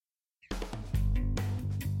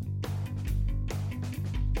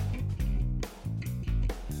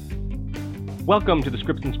Welcome to the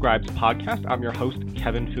Scripts and Scribes podcast. I'm your host,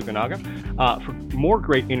 Kevin Fukunaga. For more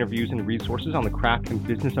great interviews and resources on the craft and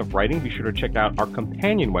business of writing, be sure to check out our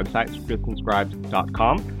companion website,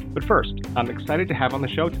 scriptsandscribes.com. But first, I'm excited to have on the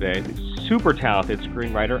show today the super talented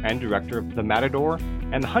screenwriter and director of The Matador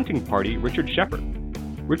and The Hunting Party, Richard Shepard.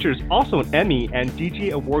 Richard is also an Emmy and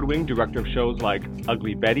DG award-winning director of shows like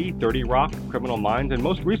Ugly Betty, 30 Rock, Criminal Minds, and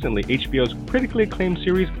most recently, HBO's critically acclaimed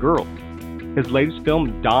series, Girls. His latest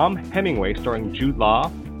film, Dom Hemingway, starring Jude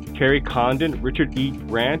Law, Carrie Condon, Richard E.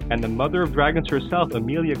 Grant, and the mother of dragons herself,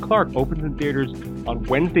 Emilia Clarke, opens in theaters on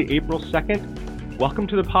Wednesday, April 2nd. Welcome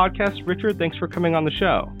to the podcast, Richard. Thanks for coming on the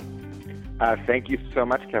show. Thank you so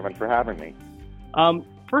much, Kevin, for having me.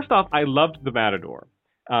 First off, I loved The Matador.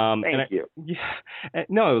 Thank you. Yeah,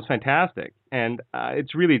 no, it was fantastic. And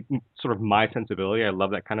it's really sort of my sensibility. I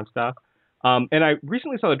love that kind of stuff. And I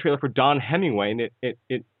recently saw the trailer for Dom Hemingway, and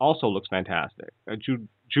it also looks fantastic.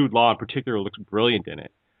 Jude Law in particular looks brilliant in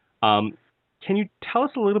it. Can you tell us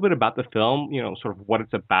a little bit about the film, sort of what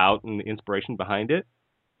it's about and the inspiration behind it?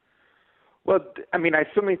 Well, I mean, I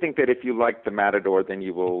certainly think that if you like The Matador, then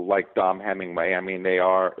you will like Dom Hemingway. I mean, they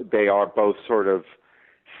are both sort of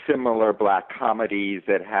similar black comedies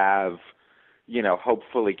that have,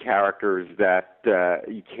 hopefully characters that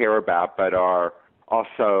you care about, but are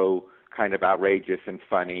also kind of outrageous and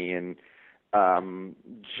funny. And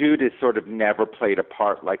Jude has sort of never played a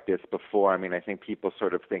part like this before. I mean, I think people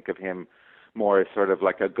sort of think of him more as sort of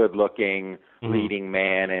like a good-looking leading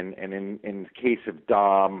man. And in the case of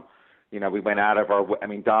Dom, we went out of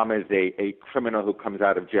Dom is a criminal who comes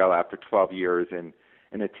out of jail after 12 years and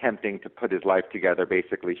attempting to put his life together,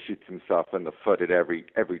 basically shoots himself in the foot at every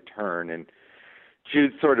turn. And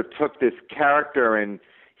Jude sort of took this character and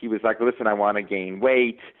he was like, listen, I want to gain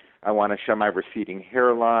weight. I want to show my receding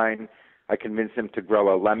hairline. I convinced him to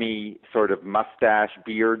grow a Lemmy sort of mustache,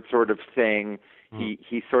 beard sort of thing.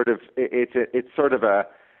 He sort of it's sort of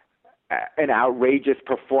an outrageous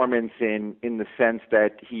performance in the sense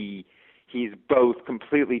that he's both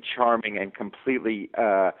completely charming and completely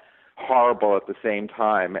horrible at the same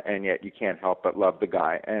time, and yet you can't help but love the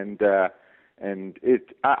guy.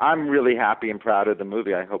 I'm really happy and proud of the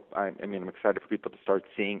movie. I'm excited for people to start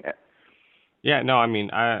seeing it. Yeah, no, I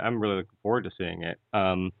mean, I'm really looking forward to seeing it.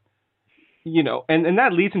 And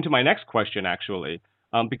that leads into my next question, actually,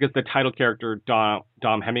 because the title character,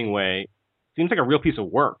 Dom Hemingway, seems like a real piece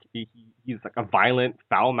of work. He's like a violent,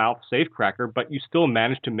 foul-mouthed safecracker, but you still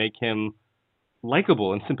manage to make him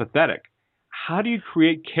likable and sympathetic. How do you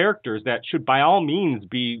create characters that should, by all means,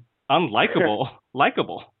 be unlikable,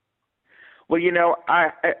 likable? Well,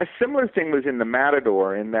 a similar thing was in The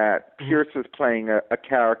Matador, in that Pierce was playing a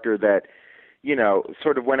character that,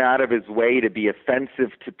 sort of went out of his way to be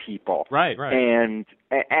offensive to people. Right. And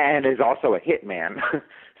is also a hitman.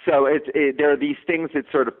 So there are these things that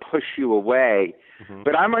sort of push you away. Mm-hmm.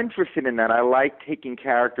 But I'm interested in that. I like taking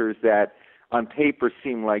characters that on paper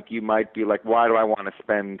seem like you might be like, why do I want to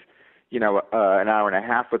spend, an hour and a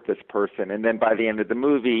half with this person? And then by the end of the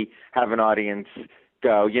movie, have an audience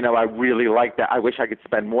go, I really like that. I wish I could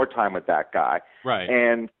spend more time with that guy. Right.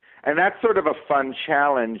 And that's sort of a fun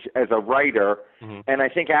challenge as a writer, and I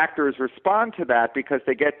think actors respond to that because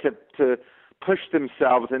they get to push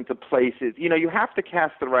themselves into places. You have to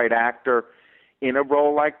cast the right actor in a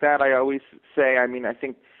role like that, I always say. I mean, I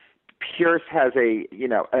think Pierce has a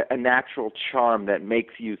natural charm that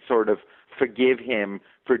makes you sort of forgive him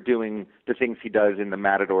for doing the things he does in The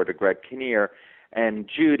Matador to Greg Kinnear, and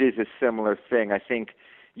Jude is a similar thing. I think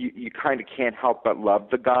you kind of can't help but love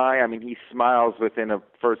the guy. I mean, he smiles within the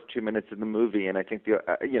first 2 minutes of the movie, and I think the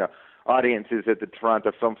audiences at the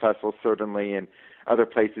Toronto Film Festival, certainly, and other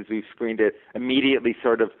places we've screened it, immediately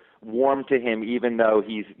sort of warm to him, even though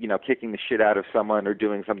he's kicking the shit out of someone or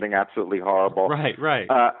doing something absolutely horrible. Right.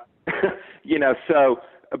 But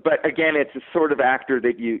again, it's a sort of actor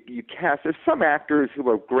that you cast. There's some actors who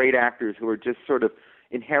are great actors who are just sort of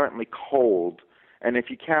inherently cold. And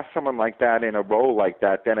if you cast someone like that in a role like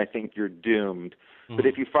that, then I think you're doomed. Mm-hmm. But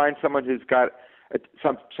if you find someone who's got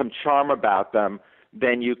some charm about them,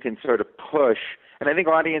 then you can sort of push. And I think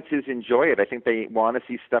audiences enjoy it. I think they want to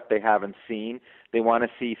see stuff they haven't seen. They want to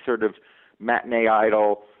see sort of matinee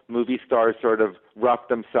idol movie stars sort of rough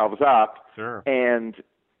themselves up. Sure. And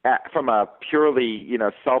from a purely,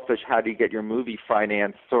 selfish, how do you get your movie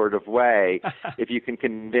financed sort of way, if you can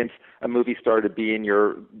convince a movie star to be in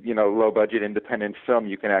your, low-budget independent film,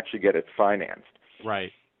 you can actually get it financed.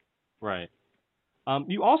 Right.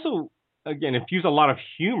 You also, again, infuse a lot of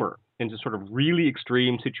humor into sort of really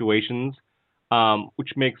extreme situations, which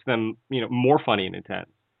makes them, more funny and intense.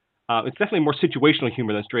 it's definitely more situational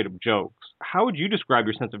humor than straight up jokes. How would you describe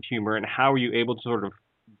your sense of humor, and how are you able to sort of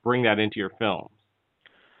bring that into your films?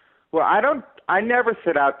 Well, I never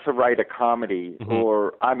set out to write a comedy,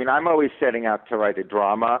 I'm always setting out to write a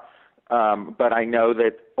drama. But I know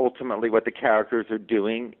that ultimately what the characters are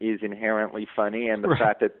doing is inherently funny, and the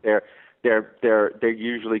fact that they're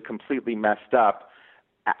usually completely messed up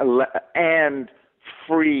and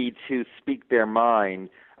free to speak their mind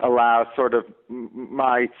allows sort of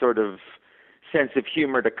my sort of sense of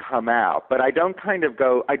humor to come out. But I don't try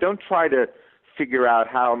to figure out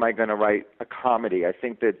how am I going to write a comedy. I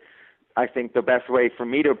think the best way for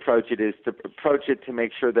me to approach it is to approach it to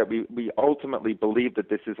make sure that we ultimately believe that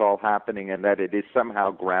this is all happening and that it is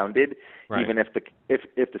somehow grounded, even if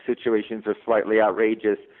the situations are slightly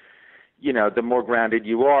outrageous. You know, the more grounded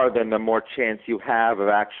you are, then the more chance you have of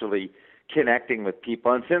actually connecting with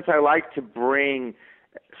people. And since I like to bring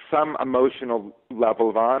some emotional level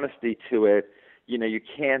of honesty to it, you know, you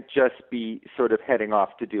can't just be sort of heading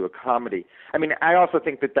off to do a comedy. I mean, I also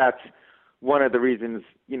think that that's one of the reasons,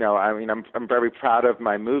 you know, I mean, I'm very proud of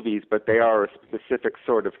my movies, but they are a specific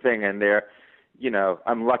sort of thing, and they're, you know,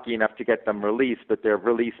 I'm lucky enough to get them released, but they're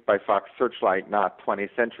released by Fox Searchlight, not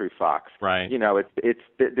 20th Century Fox. Right. You know,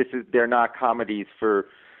 they're not comedies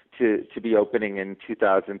to be opening in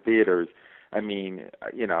 2,000 theaters. I mean,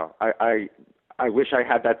 you know, I wish I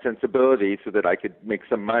had that sensibility so that I could make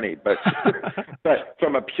some money, but but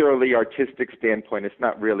from a purely artistic standpoint, it's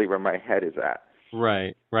not really where my head is at.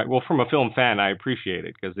 Right. Well, from a film fan, I appreciate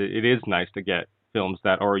it because it is nice to get films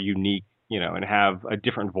that are unique, you know, and have a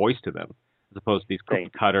different voice to them as opposed to these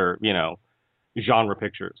cookie cutter, you know, genre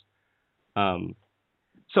pictures.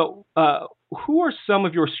 So who are some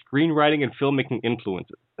of your screenwriting and filmmaking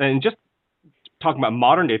influences? And just talking about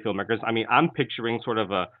modern day filmmakers, I mean, I'm picturing sort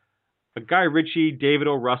of a Guy Ritchie, David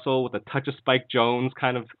O. Russell with a touch of Spike Jonze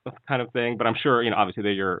kind of thing. But I'm sure, you know, obviously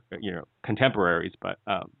they're your, you know, contemporaries. But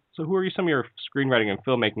so who are some of your screenwriting and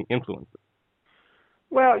filmmaking influences?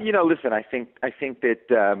 Well, you know, listen, I think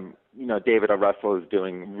that you know, David O. Russell is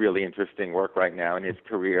doing really interesting work right now in his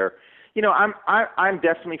career. You know, I'm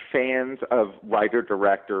definitely fans of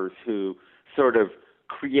writer-directors who sort of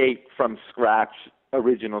create from scratch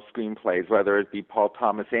original screenplays, whether it be Paul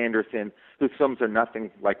Thomas Anderson, whose films are nothing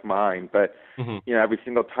like mine, but you know, every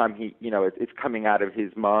single time he, you know, it's coming out of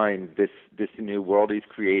his mind, this new world he's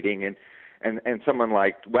creating, and someone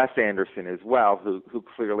like Wes Anderson as well, who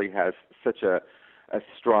clearly has such a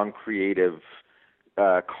strong creative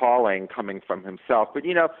calling coming from himself. But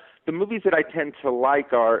you know, the movies that I tend to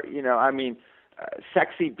like are, you know, I mean,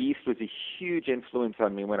 Sexy Beast was a huge influence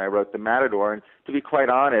on me when I wrote The Matador, and to be quite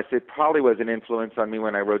honest, it probably was an influence on me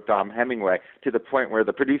when I wrote Dom Hemingway, to the point where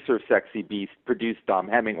the producer of Sexy Beast produced Dom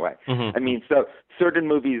Hemingway. I mean, so certain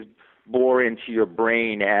movies bore into your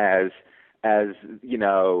brain as you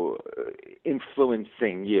know,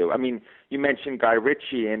 influencing you. I mean, you mentioned Guy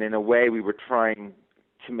Ritchie, and in a way we were trying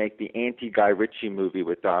to make the anti-Guy Ritchie movie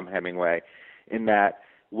with Dom Hemingway, in that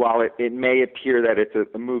while it may appear that it's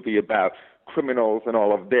a movie about criminals and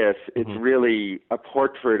all of this, it's really a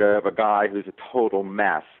portrait of a guy who's a total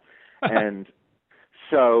mess. And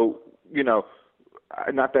so, you know,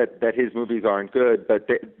 not that his movies aren't good, but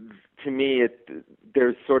to me,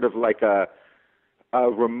 there's sort of like a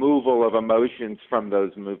removal of emotions from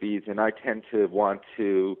those movies, and I tend to want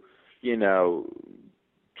to, you know,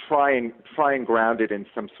 try and ground it in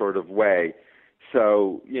some sort of way.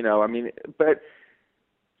 So, you know, I mean, but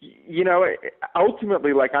you know,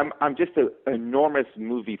 ultimately, like I'm just an enormous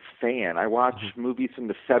movie fan. I watch movies from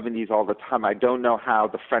the 70s all the time. I don't know how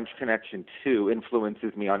The French Connection 2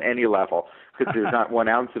 influences me on any level, because there's not 1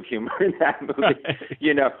 ounce of humor in that movie,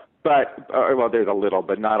 you know. But well, there's a little,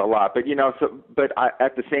 but not a lot. But you know,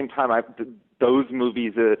 at the same time, those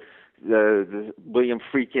movies, the William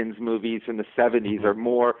Friedkin's movies from the 70s, are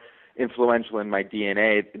more influential in my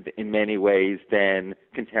DNA in many ways than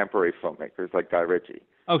contemporary filmmakers like Guy Ritchie.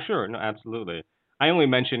 Oh, sure. No, absolutely. I only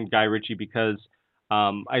mentioned Guy Ritchie because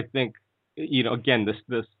I think, you know, again,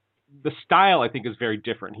 the style I think is very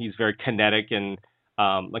different. He's very kinetic, and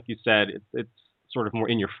like you said, it's sort of more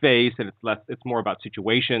in your face, and it's more about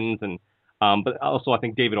situations, and but also I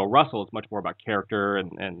think David O. Russell is much more about character,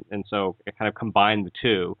 and so it kind of combined the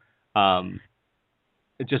two,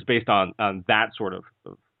 just based on that sort of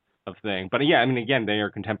thing. But yeah, I mean, again, they are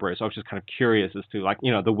contemporary, so I was just kind of curious as to, like,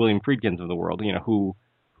 you know, the William Friedkins of the world, you know, who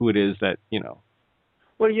it is that, you know.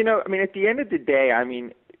 Well, you know, I mean, at the end of the day, I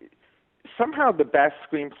mean, somehow the best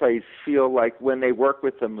screenplays feel like when they work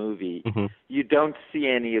with a movie, you don't see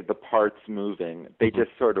any of the parts moving. They just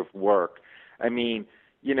sort of work. I mean,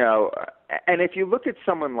 you know, and if you look at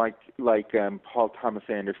someone like Paul Thomas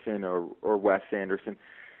Anderson or Wes Anderson,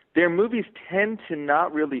 their movies tend to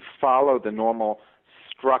not really follow the normal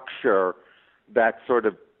structure that's sort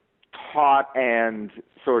of taught and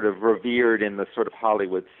sort of revered in the sort of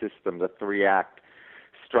Hollywood system, the 3-act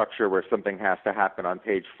structure where something has to happen on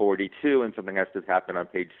page 42 and something has to happen on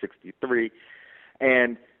page 63.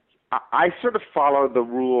 And I sort of follow the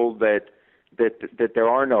rule that there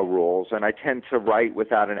are no rules, and I tend to write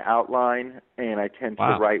without an outline, and I tend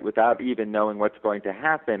to write without even knowing what's going to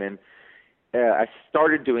happen. And I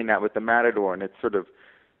started doing that with the Matador, and it sort of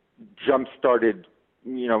jump-started,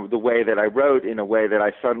 you know, the way that I wrote in a way that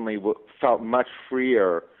I suddenly felt much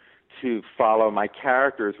freer to follow my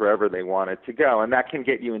characters wherever they wanted to go. And that can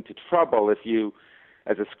get you into trouble if you,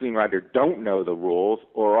 as a screenwriter, don't know the rules,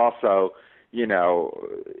 or also, you know,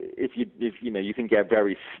 if you know, you can get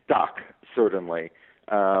very stuck, certainly.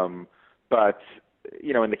 But,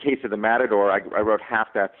 you know, in the case of the Matador, I wrote half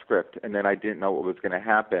that script, and then I didn't know what was going to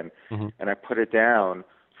happen. Mm-hmm. And I put it down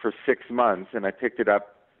for 6 months, and I picked it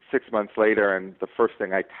up 6 months later, and the first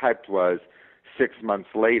thing I typed was 6 months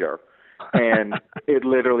later. And it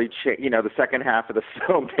literally changed. You know, the second half of the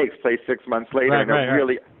film takes place 6 months later, and it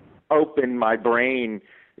really opened my brain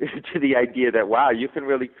to the idea that, wow, you can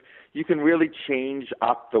really change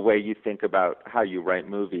up the way you think about how you write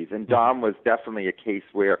movies. And Dom was definitely a case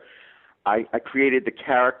where I created the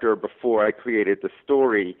character before I created the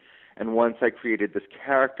story, and once I created this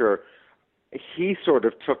character, he sort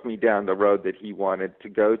of took me down the road that he wanted to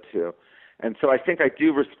go to. And so I think I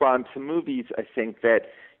do respond to movies. I think that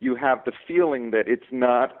you have the feeling that it's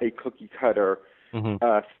not a cookie-cutter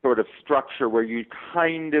sort of structure where you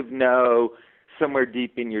kind of know somewhere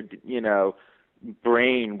deep in your, you know,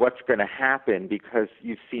 brain what's going to happen because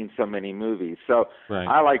you've seen so many movies. So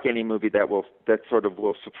I like any movie that sort of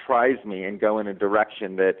will surprise me and go in a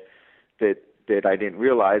direction that I didn't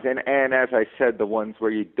realize. And as I said, the ones where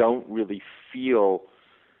you don't really feel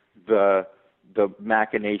the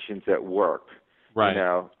machinations at work. Right. You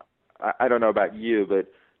know, I don't know about you,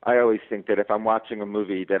 but I always think that if I'm watching a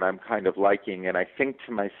movie that I'm kind of liking and I think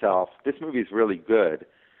to myself, this movie's really good,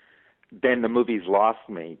 then the movie's lost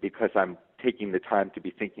me because I'm taking the time to be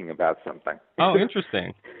thinking about something. Oh,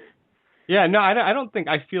 interesting. Yeah, no, I don't think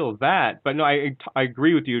I feel that, but no, I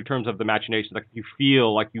agree with you in terms of the machinations. Like you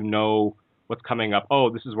feel like you know what's coming up. Oh,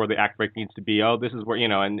 this is where the act break needs to be. Oh, this is where, you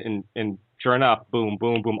know, and sure enough, boom,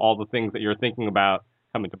 boom, boom, all the things that you're thinking about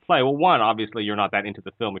come into play. Well, one, obviously, you're not that into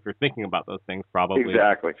the film if you're thinking about those things, probably.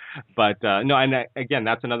 Exactly. But no, and again,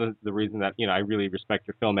 that's the reason that, you know, I really respect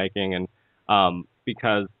your filmmaking, and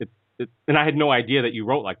because it's and I had no idea that you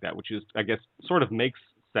wrote like that, which is, I guess, sort of makes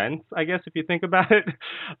sense, I guess, if you think about it,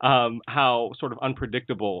 how sort of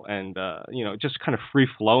unpredictable and, you know, just kind of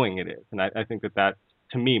free-flowing it is. And I think that's,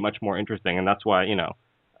 to me, much more interesting. And that's why, you know,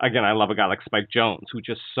 again, I love a guy like Spike Jonze, who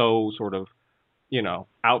just so sort of, you know,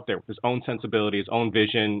 out there with his own sensibility, his own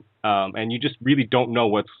vision, and you just really don't know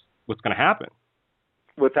what's going to happen.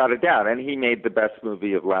 Without a doubt. And he made the best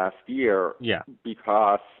movie of last year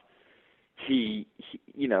because he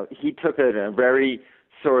you know, he took it in a very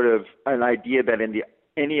sort of an idea that in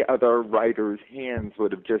any other writer's hands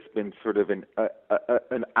would have just been sort of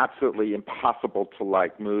an absolutely impossible to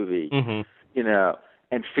like movie, you know,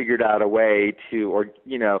 and figured out a way to, or,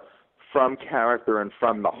 you know, from character and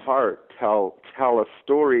from the heart, tell a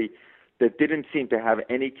story that didn't seem to have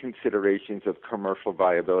any considerations of commercial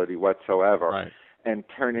viability whatsoever, and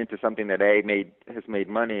turn into something that has made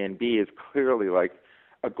money, and B is clearly like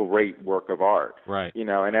a great work of art. Right. You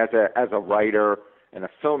know, and as a writer and a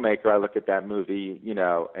filmmaker, I look at that movie, you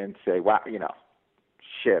know, and say, wow, you know,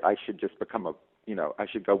 shit, I should just become I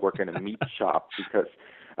should go work in a meat shop because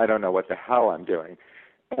I don't know what the hell I'm doing.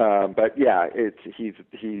 But yeah, he's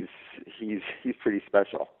pretty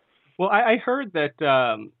special. Well, I heard that,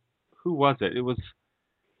 who was it? It was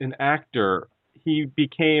an actor. He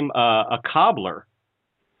became a cobbler.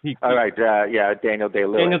 Daniel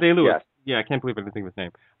Day-Lewis. Daniel Day-Lewis. Yes. Yeah, I can't believe I can think of his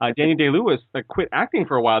name. Daniel Day-Lewis quit acting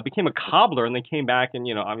for a while, became a cobbler, and then came back and,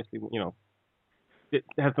 you know, obviously, you know, it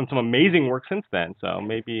has done some amazing work since then. So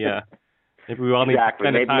maybe we all need to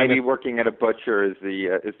spend time. Maybe working at a butcher is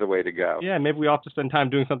the way to go. Yeah, maybe we all have to spend time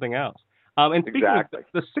doing something else. And speaking of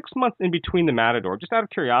the 6 months in between the Matador, just out of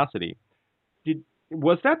curiosity,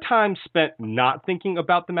 was that time spent not thinking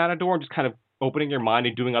about the Matador and just kind of opening your mind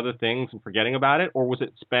and doing other things and forgetting about it, or was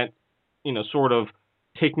it spent, you know, sort of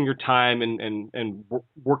taking your time and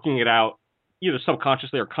working it out, either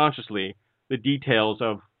subconsciously or consciously, the details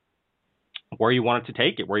of where you wanted to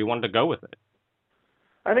take it, where you wanted to go with it?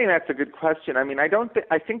 I think that's a good question. I mean, I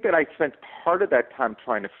think that I spent part of that time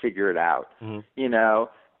trying to figure it out,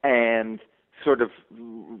 and sort of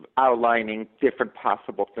outlining different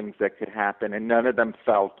possible things that could happen, and none of them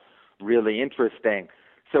felt really interesting.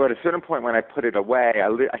 So at a certain point when I put it away,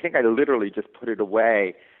 I think I literally just put it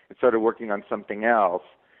away and started working on something else,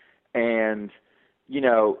 and,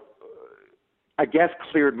 I guess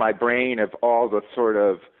cleared my brain of all the sort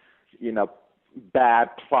of, bad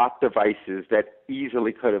plot devices that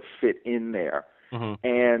easily could have fit in there.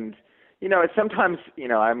 And, sometimes,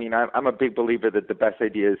 I'm a big believer that the best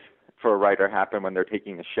ideas for a writer happen when they're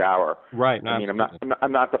taking a shower. Right. I mean,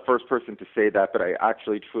 I'm not the first person to say that, but I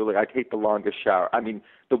take the longest shower. I mean,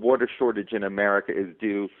 the water shortage in America is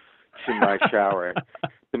due to my showering,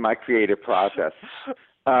 to my creative process.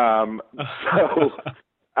 And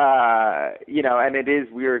it is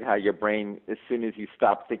weird how your brain, as soon as you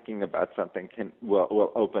stop thinking about something,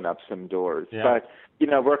 will open up some doors. Yeah. But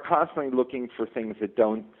we're constantly looking for things that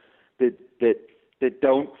don't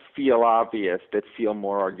feel obvious, that feel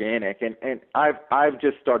more organic. And I've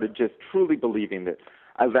just started just truly believing that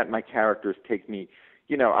I let my characters take me.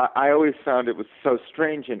 I always found it was so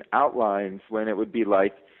strange in outlines when it would be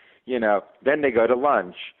like, then they go to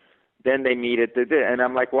lunch. Then they meet at and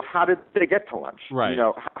I'm like, well, how did they get to lunch? Right.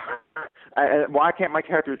 Why can't my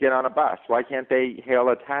characters get on a bus? Why can't they hail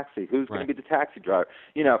a taxi? Who's going to be the taxi driver?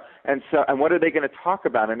 And what are they going to talk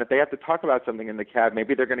about? And if they have to talk about something in the cab,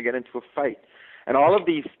 maybe they're going to get into a fight. And all of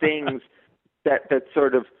these things that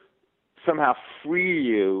sort of somehow free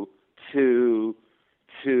you to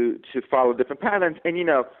follow different patterns. And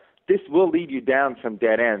this will lead you down some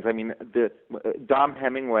dead ends. I mean, the Dom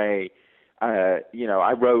Hemingway.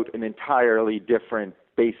 I wrote an entirely different,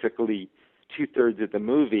 basically 2/3 of the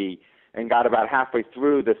movie, and got about halfway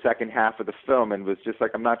through the second half of the film and was just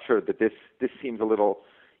like, I'm not sure that this seems a little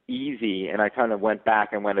easy, and I kind of went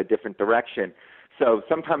back and went a different direction. So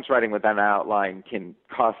sometimes writing with an outline can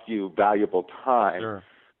cost you valuable time. Sure.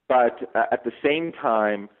 But at the same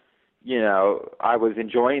time, I was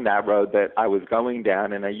enjoying that road that I was going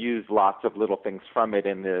down, and I used lots of little things from it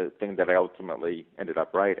in the thing that I ultimately ended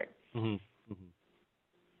up writing. Mm-hmm.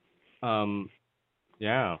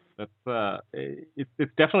 Yeah, that's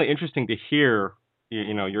it's definitely interesting to hear,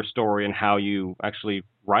 your story and how you actually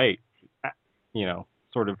write,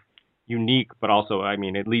 sort of unique, but also, I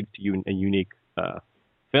mean, it leads to a unique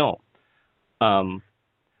film. How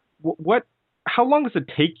long does it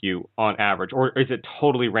take you on average, or is it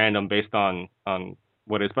totally random based on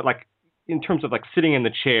what is? But like in terms of like sitting in the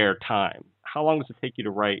chair time, how long does it take you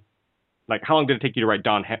to write? Like, how long did it take you to write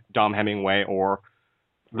Dom Hemingway or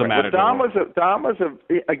the Matador? Dom was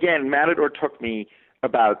again, Matador took me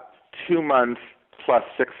about 2 months plus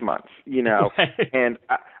 6 months, and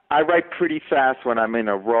I write pretty fast when I'm in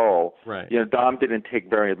a role. Right. Dom didn't take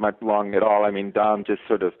very much long at all. I mean, Dom just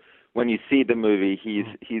sort of, when you see the movie,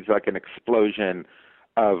 he's like an explosion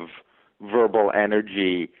of verbal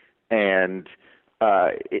energy, and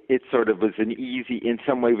it sort of was in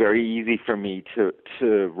some way very easy for me to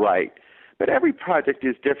write. But every project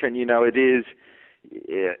is different.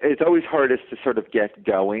 It's always hardest to sort of get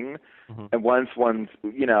going. And once one's,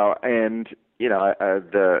 the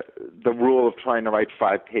rule of trying to write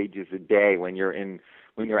 5 pages a day when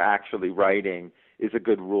you're actually writing is a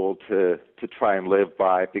good rule to try and live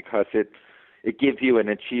by, because it gives you an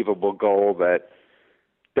achievable goal that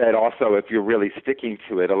also, if you're really sticking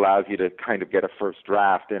to it, allows you to kind of get a first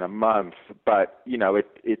draft in a month. But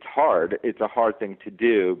it's hard. It's a hard thing to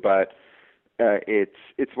do, but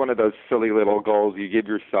it's one of those silly little goals you give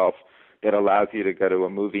yourself that allows you to go to a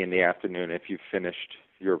movie in the afternoon if you've finished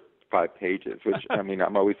your 5 pages, which, I mean,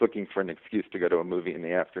 I'm always looking for an excuse to go to a movie in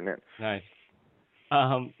the afternoon. Nice.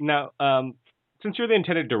 Now, since you're the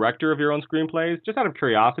intended director of your own screenplays, just out of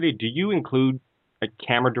curiosity, do you include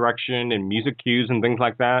camera direction and music cues and things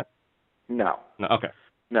like that? No. Okay.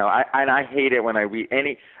 No, I hate it when I read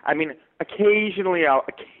any. I mean, occasionally I'll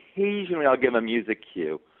give a music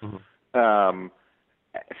cue.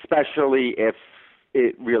 Especially if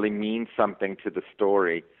it really means something to the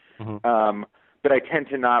story. But I tend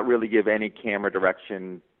to not really give any camera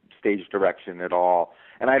direction, stage direction at all.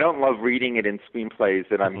 And I don't love reading it in screenplays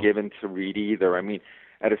that I'm given to read either. I mean,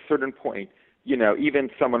 at a certain point, even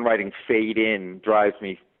someone writing fade in drives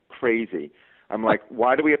me crazy. I'm like,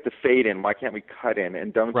 why do we have to fade in? Why can't we cut in?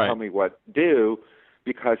 And don't tell me what to do,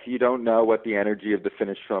 because you don't know what the energy of the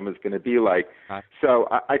finished film is going to be like. Right. So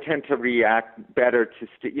I tend to react better to,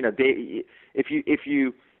 if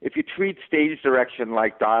you treat stage direction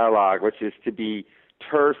like dialogue, which is to be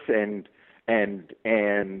terse and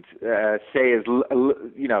say as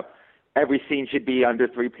every scene should be under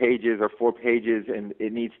 3 pages or 4 pages, and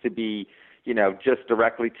it needs to be, just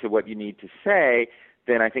directly to what you need to say,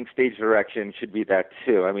 then I think stage direction should be that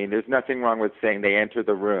too. I mean, there's nothing wrong with saying they enter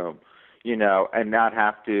the room, and not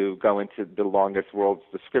have to go into the longest world's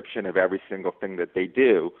description of every single thing that they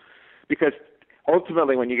do. Because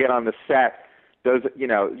ultimately, when you get on the set,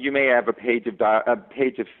 you may have a page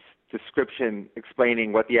of description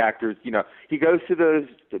explaining what the actors, he goes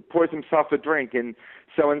to pours himself a drink and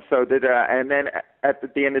so, and then at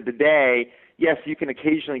the end of the day, yes, you can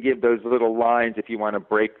occasionally give those little lines if you want to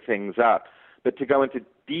break things up. But to go into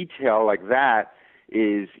detail like that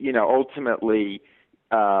is, ultimately,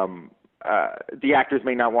 the actors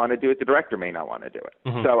may not want to do it. The director may not want to do it.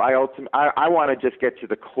 Mm-hmm. So I want to just get to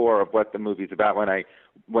the core of what the movie's about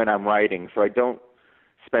when I'm writing. So I don't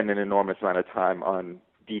spend an enormous amount of time on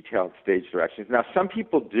detailed stage directions. Now, some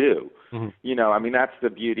people do. Mm-hmm. That's the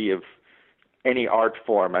beauty of any art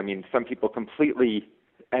form. Some people completely,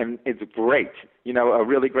 and it's great. A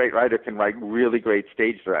really great writer can write really great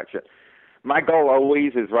stage direction. My goal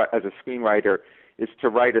always is, as a screenwriter, is to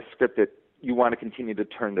write a script that you want to continue to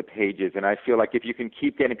turn the pages. And I feel like if you can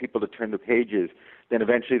keep getting people to turn the pages, then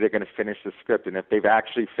eventually they're going to finish the script. And if they've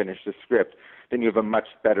actually finished the script, then you have a much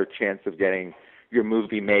better chance of getting your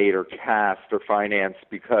movie made or cast or financed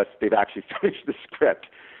because they've actually finished the script.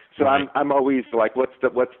 So right. I'm always like, what's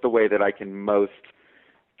the way that I can most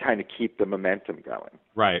kind of keep the momentum going?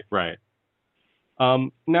 Right.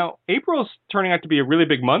 Now, April's turning out to be a really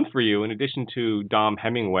big month for you. In addition to Dom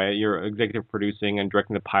Hemingway, you're executive producing and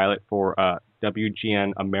directing the pilot for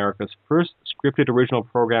WGN America's first scripted original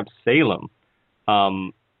program, Salem,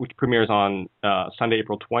 which premieres on Sunday,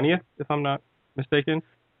 April 20th, if I'm not mistaken.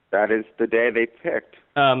 That is the day they picked.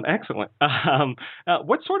 Excellent.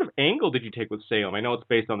 What sort of angle did you take with Salem? I know it's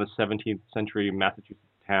based on the 17th century Massachusetts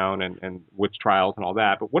town and witch trials and all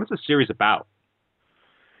that, but what is the series about?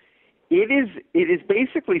 It is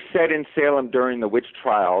basically set in Salem during the witch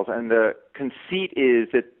trials, and the conceit is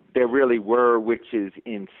that there really were witches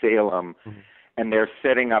in Salem, mm-hmm. and they're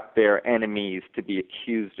setting up their enemies to be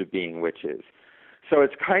accused of being witches. So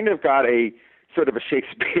it's kind of got a sort of a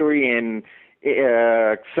Shakespearean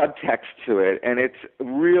subtext to it, and it's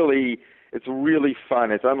really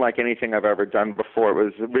fun. It's unlike anything I've ever done before. It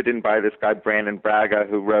was written by this guy Brandon Braga,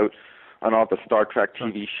 who wrote on all the Star Trek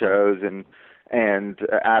TV shows, and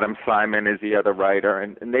Adam Simon is the other writer,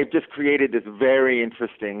 and they've just created this very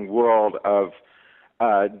interesting world of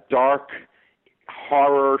dark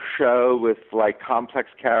horror show with like complex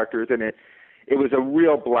characters, and it was a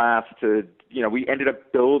real blast to, we ended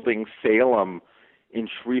up building Salem in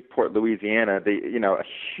Shreveport, Louisiana, a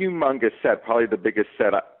humongous set, probably the biggest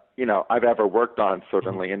set I've ever worked on,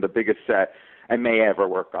 certainly, and the biggest set I may ever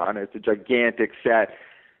work on. It's a gigantic set.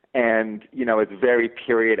 And, it's very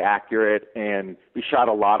period accurate, and we shot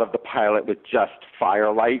a lot of the pilot with just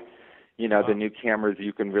firelight. Wow. The new cameras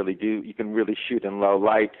you can really shoot in low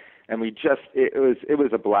light. And it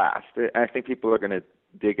was a blast. I think people are going to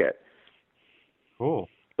dig it. Cool.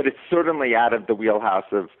 But it's certainly out of the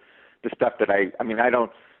wheelhouse of the stuff that I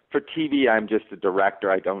don't, for TV, I'm just a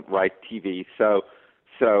director. I don't write TV. So,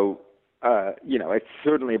 it's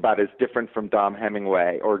certainly about as different from Dom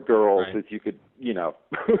Hemingway or Girls right. as you could,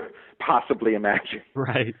 possibly imagine.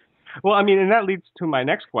 Right. Well, and that leads to my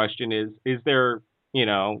next question is there,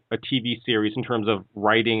 a TV series in terms of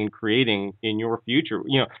writing and creating in your future,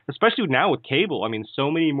 especially now with cable. So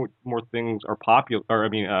many more things are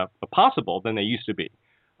possible than they used to be.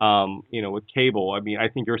 With cable, I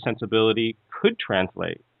think your sensibility could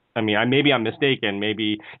translate. Maybe I'm mistaken.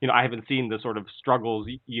 Maybe, I haven't seen the sort of struggles,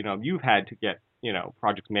 you've had to get,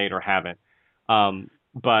 projects made or haven't.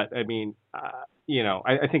 But I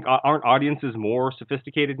think aren't audiences more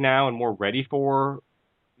sophisticated now and more ready for,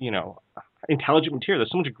 intelligent material?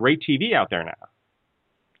 There's so much great TV out there now.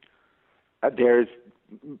 There's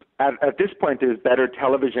at this point, there's better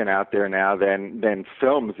television out there now than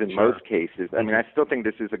films in Sure. most cases. I still think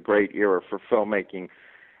this is a great era for filmmaking,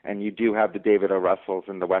 and you do have the David O. Russells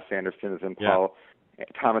and the Wes Andersons and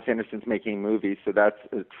Thomas Anderson's making movies, so that's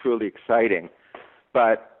truly exciting.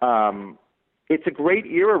 But it's a great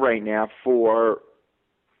era right now for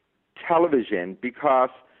television because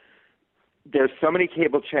there's so many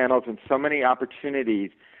cable channels and so many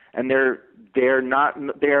opportunities, and they are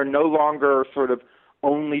no longer sort of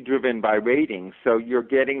only driven by ratings. So you're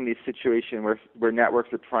getting this situation where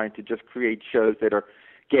networks are trying to just create shows that are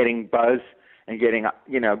getting buzz and getting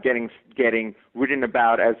written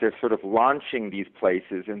about as they're sort of launching these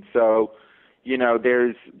places. And so,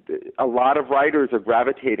 there's a lot of writers are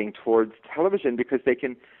gravitating towards television because they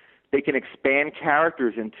can expand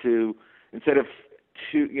characters into, instead of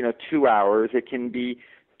 2 hours. It can be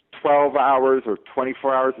 12 hours or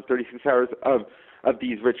 24 hours or 36 hours of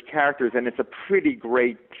these rich characters, and it's a pretty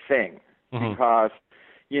great thing because,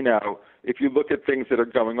 if you look at things that are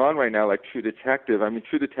going on right now, like True Detective, I mean,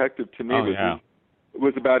 True Detective to me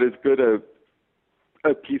was about as good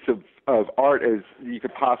a piece of art as you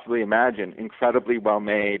could possibly imagine. Incredibly well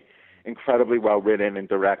made, incredibly well written and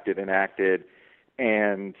directed and acted,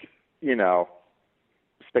 and,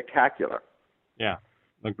 spectacular. Yeah,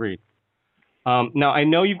 agreed. Now, I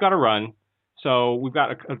know you've got to run, so we've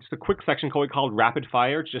got just a quick section called Rapid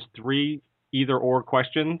Fire. It's just 3 either-or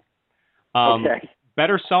questions. Okay.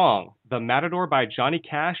 Better song, The Matador by Johnny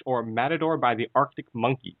Cash or Matador by the Arctic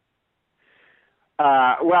Monkeys?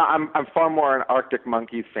 Well, I'm far more an Arctic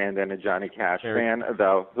Monkeys fan than a Johnny Cash fan,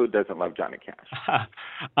 though. Who doesn't love Johnny Cash?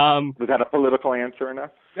 Was that a political answer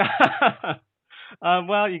enough?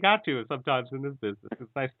 Well, you got to sometimes in this business.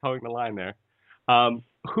 It's nice towing the line there.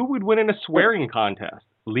 Who would win in a swearing contest?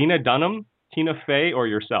 Lena Dunham, Tina Fey, or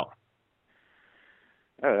yourself?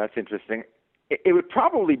 Oh, that's interesting. It would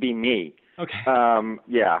probably be me. Okay.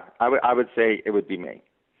 Yeah, I would say it would be me.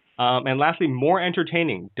 And lastly, more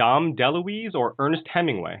entertaining, Dom DeLuise or Ernest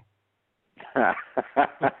Hemingway?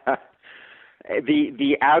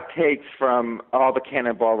 The outtakes from all the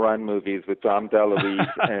Cannonball Run movies with Dom DeLuise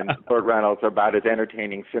and Burt Reynolds are about as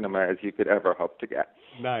entertaining cinema as you could ever hope to get.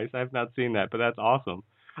 Nice. I've not seen that, but that's awesome.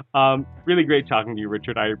 Really great talking to you,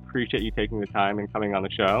 Richard. I appreciate you taking the time and coming on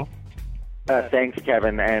the show. Thanks,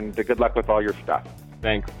 Kevin, and good luck with all your stuff.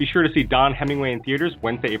 Thanks. Be sure to see Dom Hemingway in theaters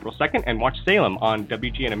Wednesday, April 2nd, and watch Salem on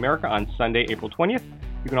WGN America on Sunday, April 20th.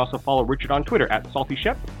 You can also follow Richard on Twitter at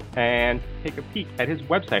SaltyShep and take a peek at his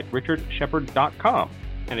website, richardshepard.com.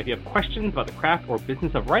 And if you have questions about the craft or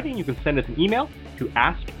business of writing, you can send us an email to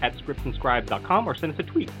ask@scriptsandscribes.com or send us a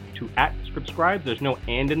tweet to @scriptscribes. There's no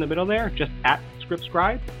and in the middle there, just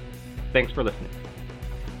 @scriptscribes. Thanks for listening.